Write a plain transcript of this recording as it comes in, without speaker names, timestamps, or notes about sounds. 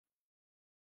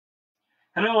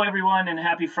Hello, everyone, and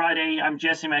happy Friday. I'm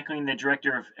Jesse Mechling, the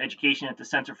Director of Education at the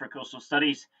Center for Coastal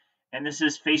Studies, and this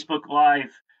is Facebook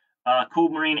Live, Cool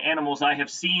Marine Animals I Have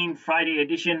Seen, Friday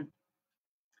edition.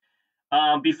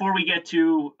 Before we get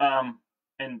to,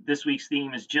 and this week's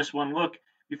theme is just one look.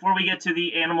 Before we get to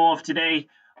the animal of today,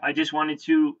 I just wanted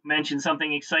to mention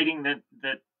something exciting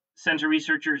that center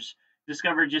researchers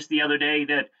discovered just the other day.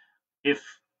 That if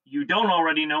you don't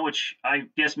already know, which I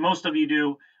guess most of you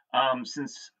do,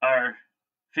 since our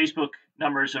Facebook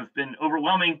numbers have been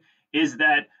overwhelming, is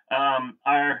that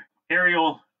our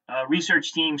aerial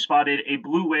research team spotted a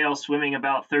blue whale swimming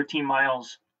about 13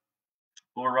 miles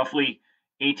or roughly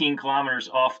 18 kilometers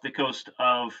off the coast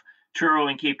of Truro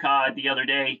and Cape Cod the other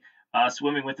day,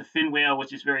 swimming with the fin whale,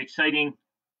 which is very exciting.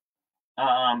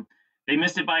 They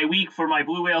missed it by a week for my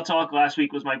blue whale talk. Last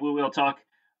week was my blue whale talk.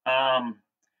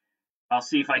 I'll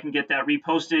see if I can get that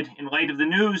reposted in light of the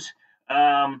news.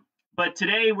 But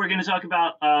today we're going to talk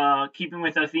about, keeping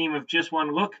with our theme of just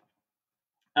one look,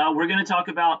 we're going to talk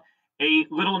about a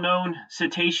little known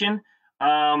cetacean,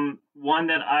 one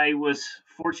that I was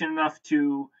fortunate enough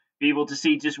to be able to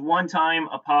see just one time,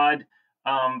 a pod,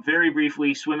 very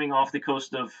briefly, swimming off the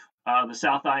coast of the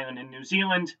South Island in New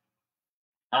Zealand.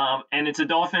 And it's a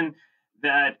dolphin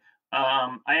that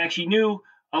I actually knew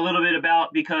a little bit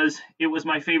about because it was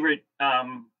my favorite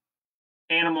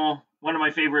animal, one of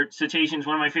my favorite cetaceans,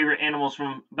 one of my favorite animals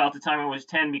from about the time I was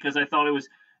 10, because I thought it was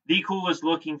the coolest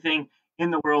looking thing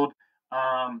in the world.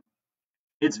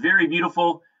 It's very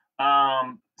beautiful.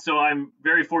 So I'm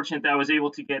very fortunate that I was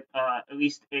able to get at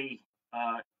least a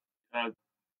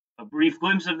brief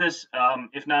glimpse of this.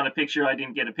 If not a picture, I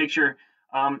didn't get a picture.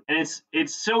 And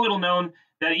it's so little known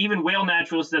that even whale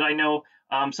naturalists that I know,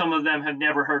 some of them have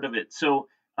never heard of it. So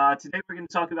today we're going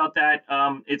to talk about that.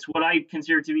 It's what I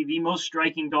consider to be the most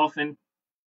striking dolphin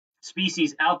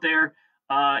species out there.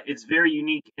 It's very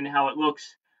unique in how it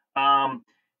looks, and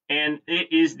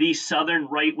it is the southern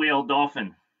right whale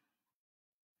dolphin.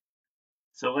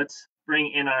 So let's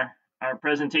bring in our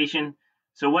presentation.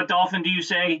 So what dolphin do you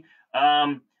say?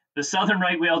 The southern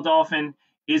right whale dolphin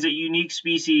is a unique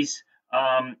species.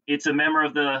 It's a member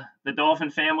of the dolphin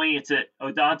family. It's an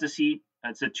odontocete.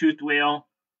 It's a toothed whale.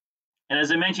 And as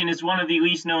I mentioned, it's one of the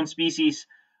least known species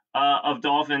of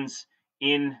dolphins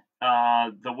in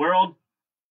the world.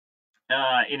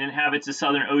 It inhabits the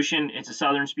Southern Ocean. It's a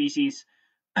southern species.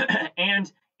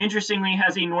 And interestingly,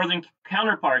 has a northern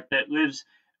counterpart that lives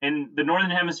in the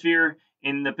northern hemisphere.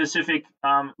 In the Pacific,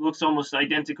 looks almost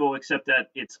identical, except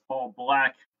that it's all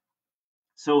black.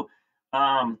 So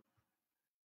southern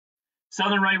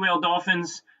right whale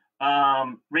dolphins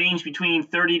range between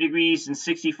 30 degrees and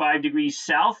 65 degrees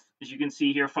south, as you can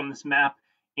see here from this map,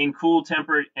 in cool,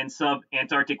 temperate, and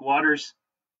subantarctic waters.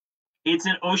 It's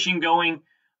an ocean-going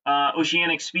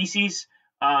oceanic species,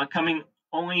 coming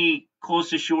only close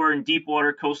to shore in deep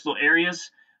water coastal areas.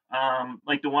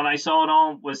 Like the one I saw it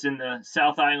on was in the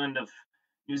South Island of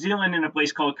New Zealand, in a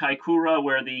place called Kaikoura,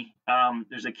 where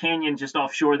there's a canyon just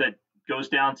offshore that goes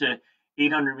down to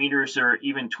 800 meters, or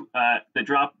even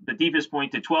the deepest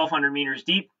point to 1,200 meters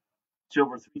deep, to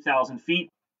over 3,000 feet.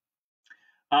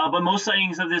 But most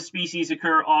sightings of this species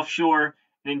occur offshore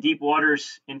and in deep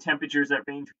waters in temperatures that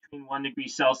range between 1 degree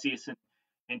Celsius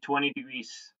and 20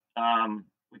 degrees,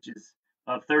 which is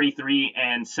 33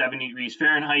 and 70 degrees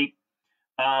Fahrenheit.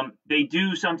 They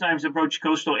do sometimes approach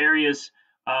coastal areas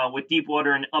with deep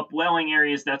water and upwelling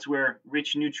areas. That's where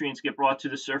rich nutrients get brought to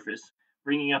the surface,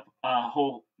 bringing up a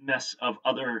whole mess of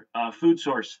other food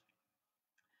source.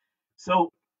 So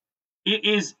it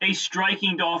is a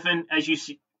striking dolphin, as you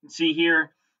see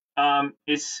here.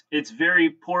 It's very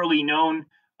poorly known,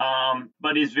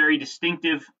 but is very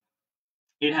distinctive.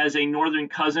 It has a northern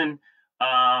cousin,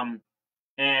 and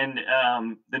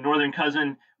the northern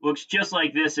cousin looks just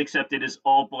like this, except it is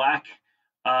all black.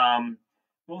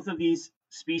 Both of these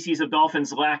species of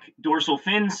dolphins lack dorsal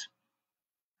fins.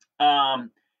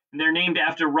 They're named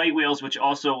after right whales, which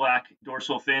also lack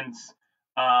dorsal fins.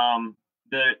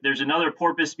 There's another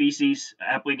porpoise species,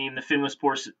 aptly named the finless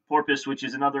porpoise, which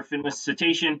is another finless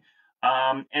cetacean.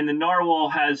 And the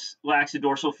narwhal lacks a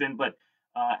dorsal fin, but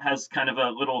has kind of a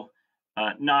little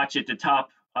notch at the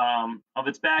top of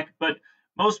its back. But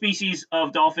most species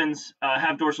of dolphins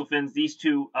have dorsal fins. These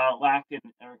two lack and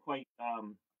are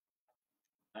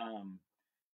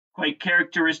quite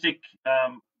characteristic.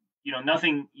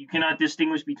 Nothing, you cannot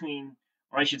distinguish between,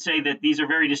 or I should say that these are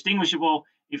very distinguishable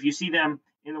if you see them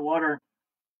in the water.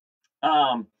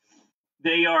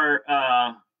 They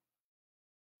are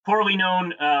poorly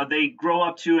known. They grow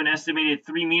up to an estimated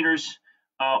 3 meters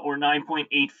or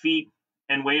 9.8 feet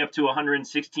and weigh up to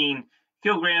 116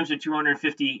 kilograms or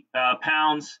 250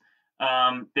 pounds.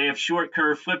 They have short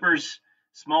curved flippers,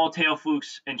 small tail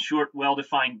flukes, and short,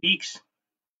 well-defined beaks.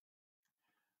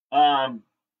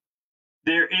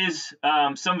 There is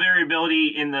some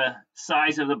variability in the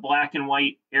size of the black and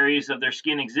white areas of their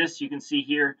skin exists. You can see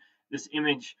here, this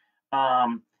image,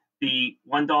 the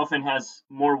one dolphin has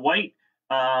more white,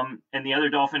 and the other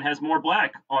dolphin has more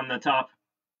black on the top.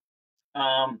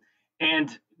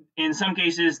 And in some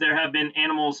cases, there have been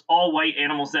animals, all white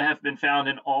animals that have been found,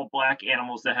 and all black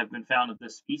animals that have been found of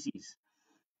this species.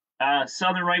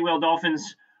 Southern right whale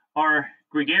dolphins are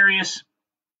gregarious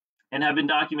and have been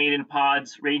documented in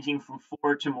pods ranging from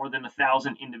 4 to more than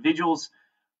 1,000 individuals.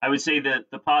 I would say that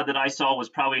the pod that I saw was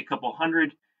probably a couple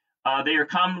hundred. They are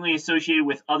commonly associated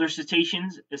with other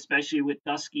cetaceans, especially with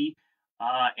dusky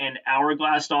and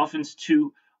hourglass dolphins,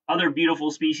 two other beautiful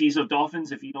species of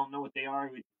dolphins. If you don't know what they are,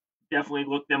 I would definitely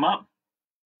look them up.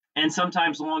 And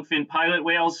sometimes long-fin pilot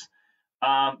whales.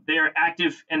 They are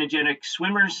active, energetic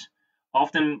swimmers,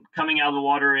 often coming out of the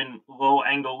water in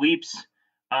low-angle leaps.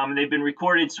 They've been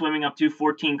recorded swimming up to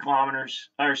 22 kilometers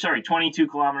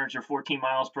or 14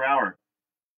 miles per hour.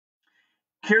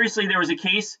 Curiously, there was a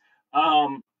case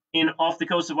off the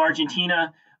coast of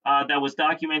Argentina that was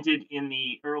documented in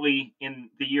the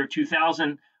year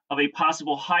 2000 of a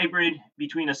possible hybrid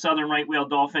between a southern right whale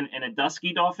dolphin and a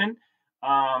dusky dolphin,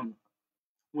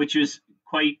 which is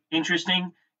quite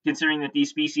interesting considering that these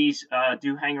species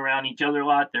do hang around each other a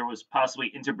lot. There was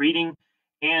possibly interbreeding,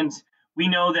 and we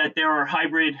know that there are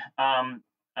hybrid.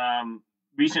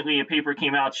 Recently, a paper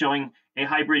came out showing a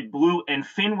hybrid blue and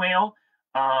fin whale.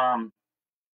 I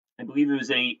believe it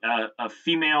was a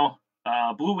female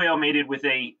blue whale mated with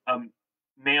a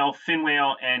male fin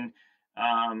whale and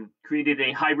created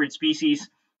a hybrid species.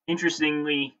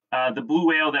 Interestingly, the blue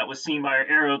whale that was seen by our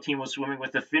aerial team was swimming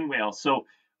with a fin whale. So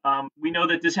we know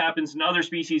that this happens in other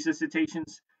species of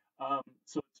cetaceans.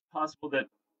 So it's possible that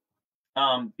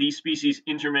these species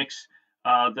intermix,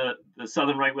 the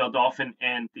southern right whale dolphin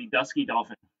and the dusky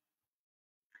dolphin.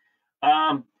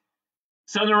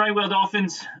 Southern right whale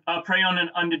dolphins prey on an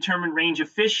undetermined range of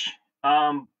fish,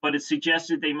 but it's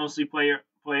suggested they mostly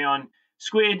prey on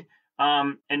squid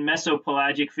and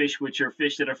mesopelagic fish, which are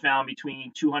fish that are found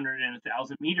between 200 and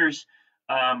 1,000 meters.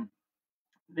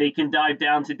 They can dive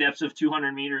down to depths of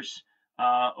 200 meters,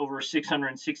 over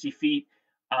 660 feet,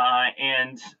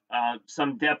 and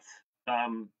some depth,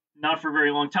 not for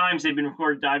very long times. They've been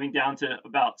recorded diving down to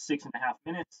about 6.5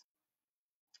 minutes.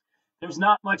 There's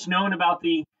not much known about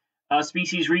the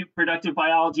species reproductive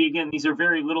biology. Again, these are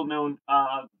very little known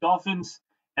dolphins,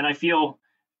 and I feel,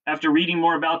 after reading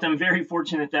more about them, very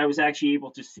fortunate that I was actually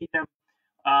able to see them.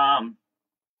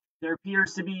 There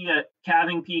appears to be a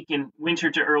calving peak in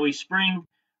winter to early spring.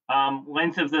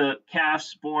 Length of the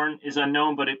calves born is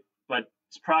unknown, but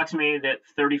it's approximated at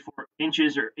 34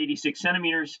 inches or 86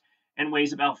 centimeters and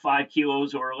weighs about 5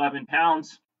 kilos or 11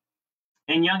 pounds.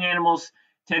 And young animals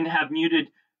tend to have muted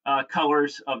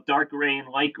colors of dark gray and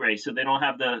light gray, so they don't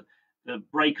have the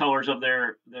bright colors of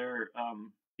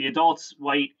the adults,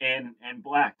 white and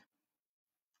black.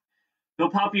 The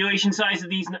population size of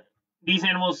these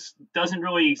animals doesn't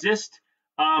really exist.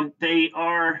 They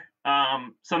are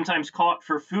sometimes caught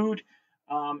for food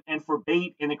and for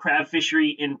bait in the crab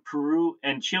fishery in Peru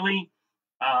and Chile.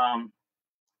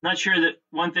 Not sure that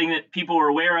one thing that people are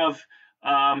aware of,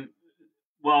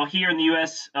 while here in the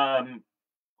U.S.,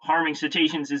 harming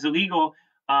cetaceans is illegal,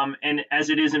 and as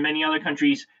it is in many other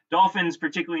countries, dolphins,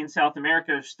 particularly in South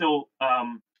America, are still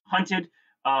hunted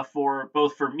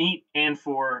both for meat and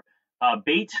for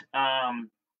bait.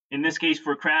 In this case,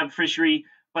 for crab fishery,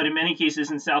 but in many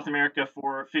cases in South America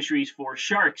for fisheries for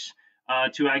sharks,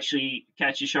 to actually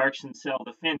catch the sharks and sell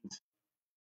the fins.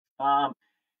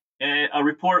 A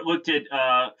report looked at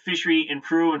fishery in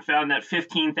Peru and found that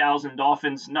 15,000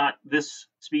 dolphins, not this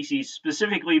species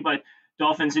specifically, but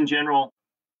dolphins in general,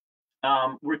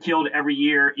 were killed every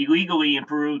year illegally in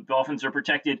Peru. Dolphins are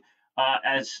protected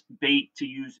as bait to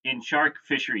use in shark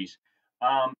fisheries.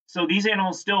 So these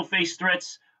animals still face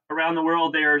threats around the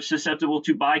world. They are susceptible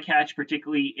to bycatch,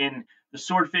 particularly in the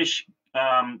swordfish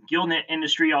gillnet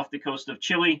industry off the coast of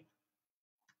Chile.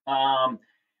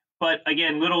 But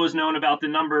again, little is known about the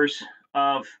numbers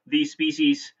of these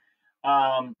species.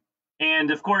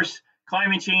 And of course,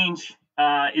 climate change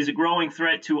is a growing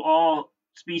threat to all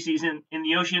species in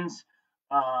the oceans.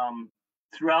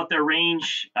 Throughout their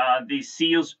range, the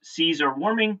seas are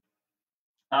warming,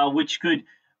 which could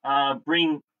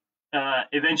bring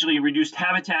eventually reduced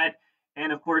habitat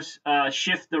and, of course,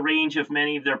 shift the range of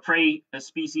many of their prey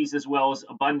species as well as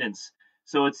abundance.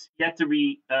 So it's yet to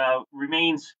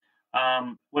remains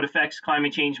what effects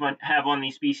climate change might have on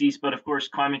these species. But of course,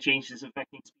 climate change is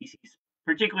affecting species,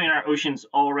 particularly in our oceans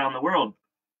all around the world.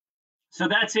 So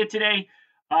that's it today.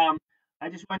 Um, I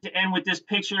just want to end with this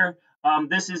picture.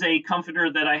 This is a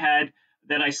comforter that I had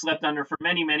that I slept under for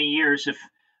many, many years. If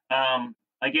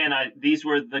again, these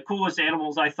were the coolest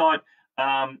animals I thought,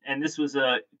 and this was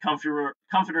a comforter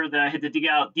that I had to dig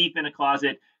out deep in a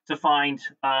closet to find.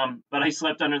 But I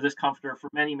slept under this comforter for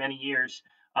many, many years.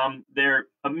 They're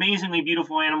amazingly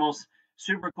beautiful animals,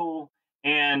 super cool,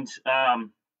 and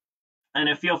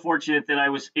I feel fortunate that I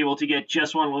was able to get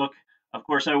just one look. Of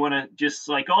course, I want to, just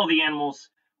like all the animals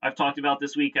I've talked about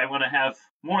this week, I want to have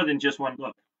more than just one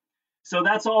look. So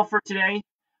that's all for today.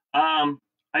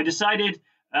 I decided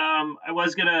I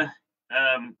was going to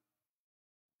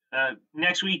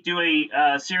next week do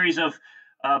a series of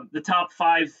the top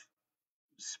 5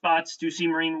 spots to see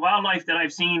marine wildlife that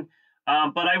I've seen.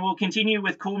 But I will continue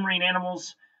with cool marine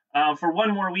animals for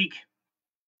one more week.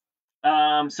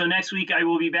 So next week I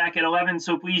will be back at 11.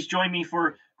 So please join me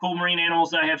for cool marine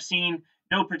animals that I have seen.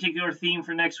 No particular theme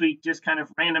for next week, just kind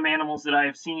of random animals that I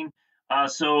have seen.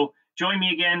 So join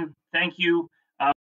me again. Thank you.